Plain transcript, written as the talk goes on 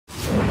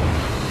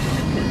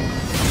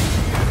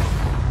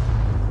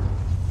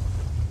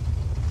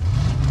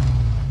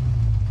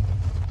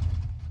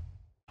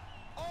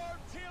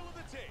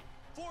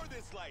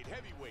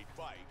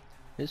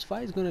This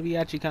fight's gonna be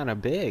actually kind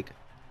of big.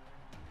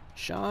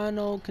 Sean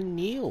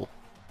O'Connell.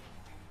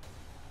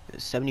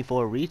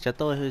 74 reach. I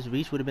thought his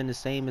reach would have been the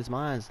same as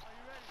mine.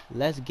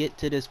 Let's get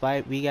to this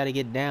fight. We got to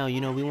get down. You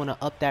know, we want to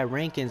up that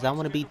rankings. I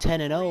want to be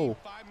 10-0.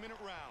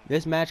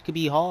 This match could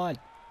be hard.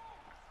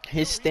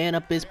 His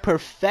stand-up is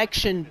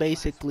perfection,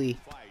 basically.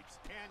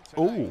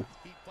 Ooh.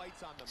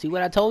 See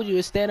what I told you?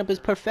 His stand-up is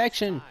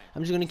perfection.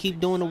 I'm just going to keep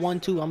doing the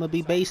 1-2. I'm going to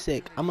be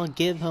basic. I'm going to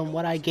give him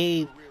what I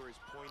gave.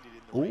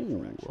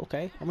 Ooh,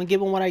 okay. I'm going to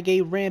give him what I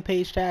gave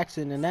Rampage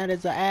Jackson, and that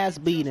is an ass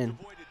beating.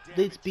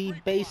 Let's be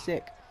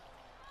basic.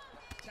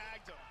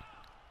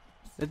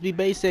 Let's be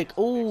basic.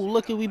 Ooh,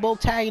 look at we both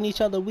tagging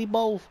each other. We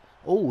both.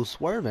 Ooh,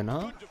 swerving,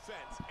 huh?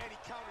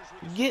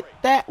 Get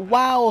that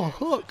wild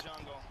hook.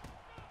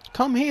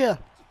 Come here.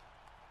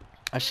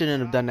 I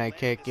shouldn't have done that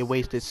kick. It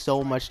wasted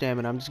so much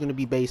stamina. I'm just going to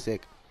be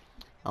basic.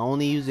 I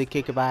only use the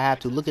kick if I have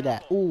to. Look at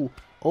that. Ooh.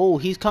 Oh,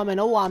 he's coming.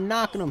 Oh, I'm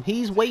knocking him.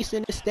 He's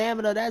wasting his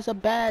stamina. That's a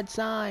bad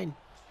sign.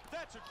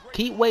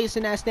 Keep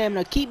wasting that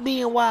stamina. Keep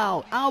being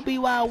wild. I'll be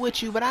wild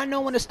with you, but I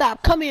know when to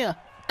stop. Come here.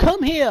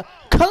 Come here.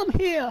 Come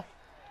here.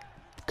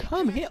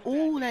 Come here.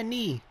 Ooh, that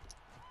knee.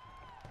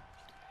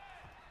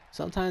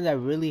 Sometimes I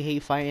really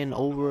hate fighting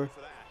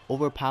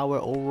overpower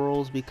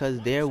overalls because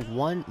their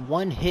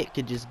one hit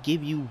could just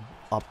give you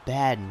a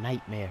bad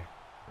nightmare.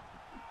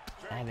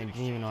 I've been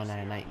dreaming on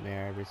that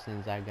nightmare ever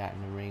since I got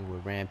in the ring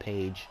with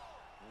Rampage.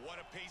 What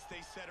a pace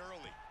they set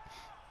early.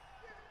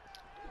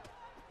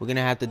 We're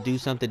gonna have to do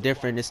something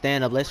different to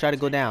stand up. Let's try to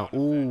go down.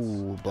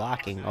 Ooh,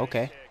 blocking.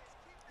 Okay.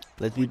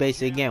 Let's be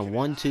basic again.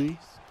 1-2.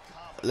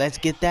 Let's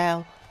get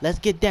down. Let's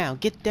get down.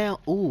 Get down.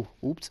 Ooh.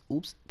 Oops.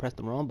 Oops. Press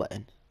the wrong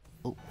button.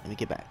 Ooh. Let me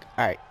get back.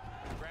 All right.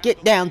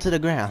 Get down to the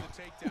ground.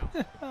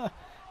 I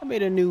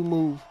made a new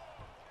move.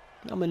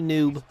 I'm a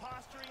noob.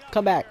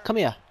 Come back. Come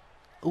here.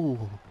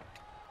 Ooh.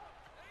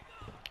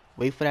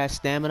 Wait for that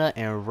stamina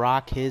and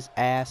rock his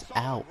ass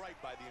out.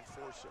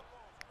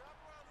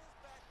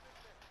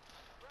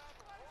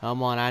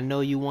 Come on, I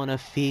know you want to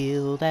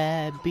feel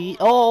that beat.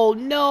 Oh,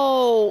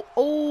 no.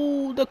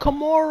 Oh, the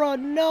Kimura.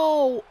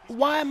 No.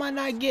 Why am I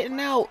not getting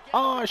out?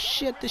 Oh,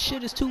 shit. The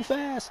shit is too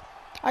fast.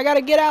 I got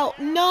to get out.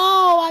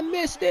 No, I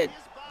missed it.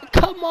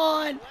 Come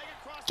on.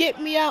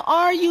 Get me out.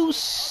 Are you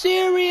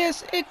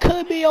serious? It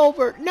could be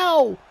over.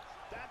 No.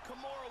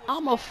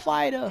 I'm a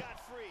fighter.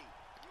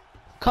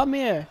 Come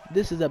here.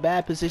 This is a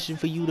bad position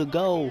for you to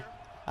go.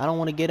 I don't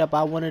want to get up.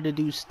 I wanted to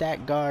do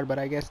stack guard, but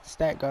I guess the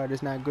stack guard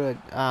is not good.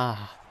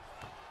 Ah.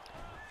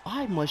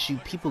 Why must you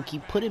people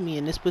keep putting me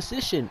in this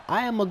position?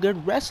 I am a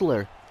good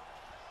wrestler.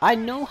 I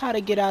know how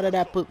to get out of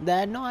that.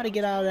 I know how to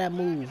get out of that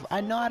move. I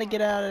know how to get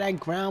out of that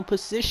ground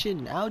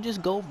position. I'll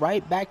just go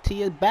right back to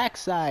your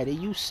backside, and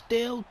you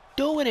still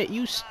doing it.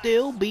 You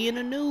still being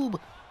a noob.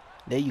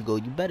 There you go.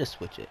 You better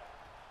switch it.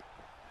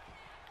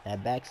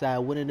 That backside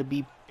wouldn't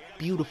be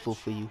beautiful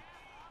for you.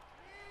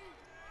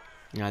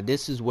 Now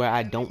this is where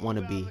I don't want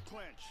to be.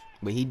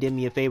 But he did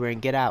me a favor and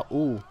get out.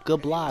 Ooh,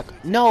 good block.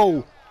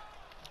 No.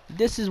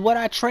 This is what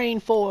I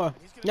trained for.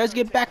 Let's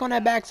get back on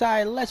that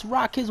backside. Let's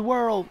rock his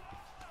world.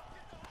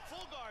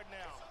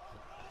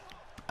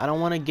 I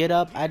don't want to get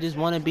up. I just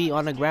want to be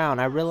on the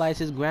ground. I realize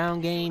his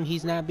ground game,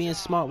 he's not being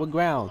smart with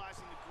ground.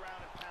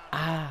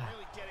 Ah.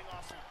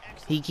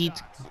 He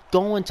keeps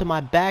going to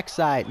my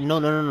backside.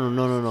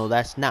 No.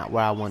 That's not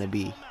where I want to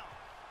be.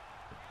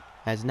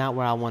 That's not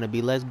where I want to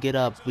be. Let's get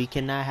up. We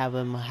cannot have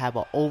him have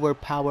an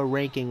overpower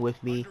ranking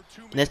with me.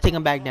 Let's take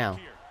him back down.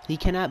 He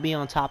cannot be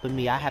on top of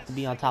me. I have to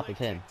be on top of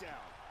him.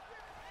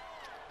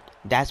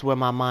 That's where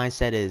my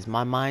mindset is.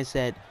 My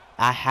mindset,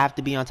 I have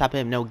to be on top of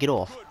him. No, get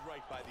off.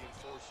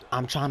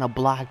 I'm trying to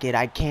block it.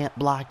 I can't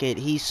block it.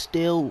 He's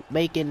still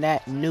making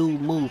that new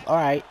move. All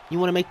right. You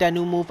want to make that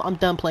new move? I'm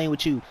done playing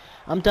with you.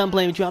 I'm done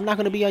playing with you. I'm not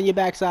going to be on your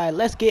backside.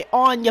 Let's get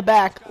on your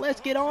back. Let's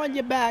get on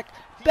your back.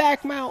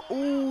 Back mount.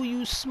 Ooh,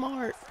 you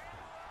smart.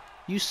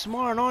 You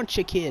smart, aren't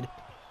you, kid?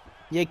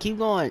 Yeah, keep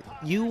going.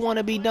 You want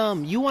to be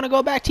dumb. You want to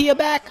go back to your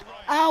back?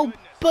 I'll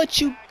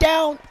put you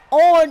down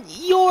on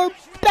your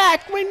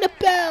back. Ring the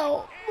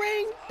bell.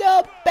 Ring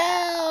the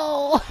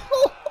bell.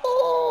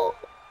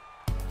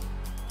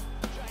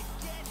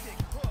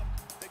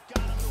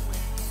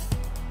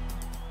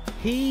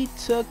 He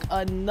took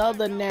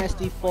another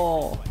nasty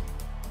fall.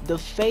 The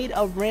fate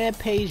of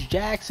Rampage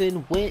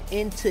Jackson went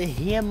into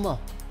him.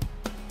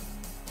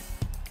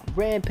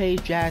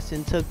 Rampage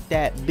Jackson took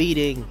that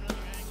beating,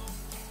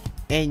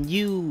 and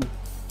you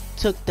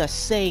took the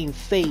same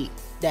fate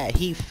that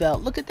he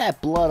felt. Look at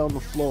that blood on the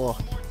floor.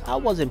 I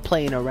wasn't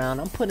playing around.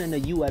 I'm putting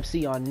the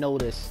UFC on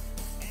notice.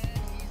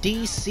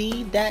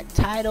 DC, that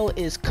title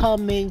is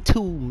coming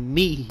to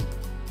me.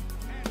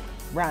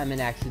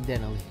 Rhyming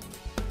accidentally.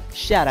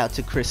 Shout out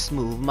to Chris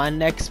Smooth. My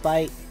next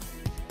fight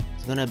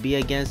is gonna be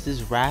against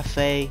this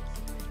Rafe.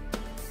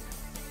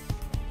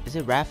 Is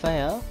it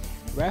Raphael?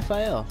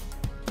 Raphael.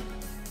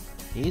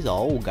 He's an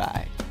old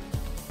guy,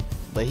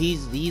 but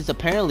he's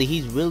apparently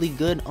he's really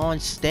good on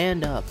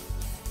stand up.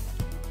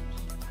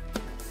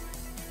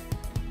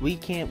 We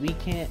can't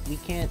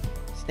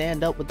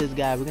stand up with this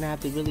guy. We're gonna have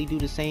to really do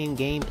the same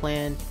game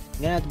plan.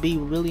 We're gonna have to be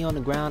really on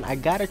the ground. I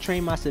gotta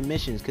train my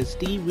submissions because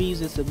Steve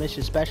Reeves is a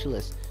submission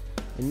specialist.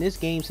 In this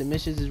game,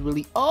 submissions is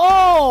really...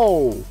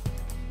 Oh!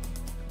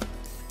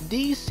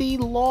 DC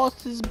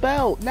lost his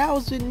belt. Now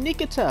it's with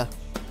Nikita.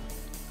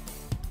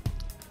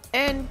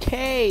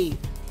 NK.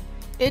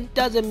 It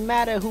doesn't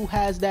matter who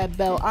has that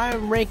belt. I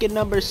am ranking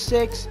number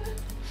 6.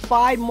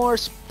 5 more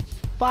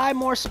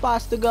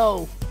spots to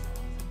go.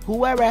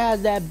 Whoever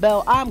has that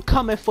belt, I'm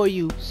coming for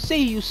you.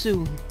 See you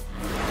soon.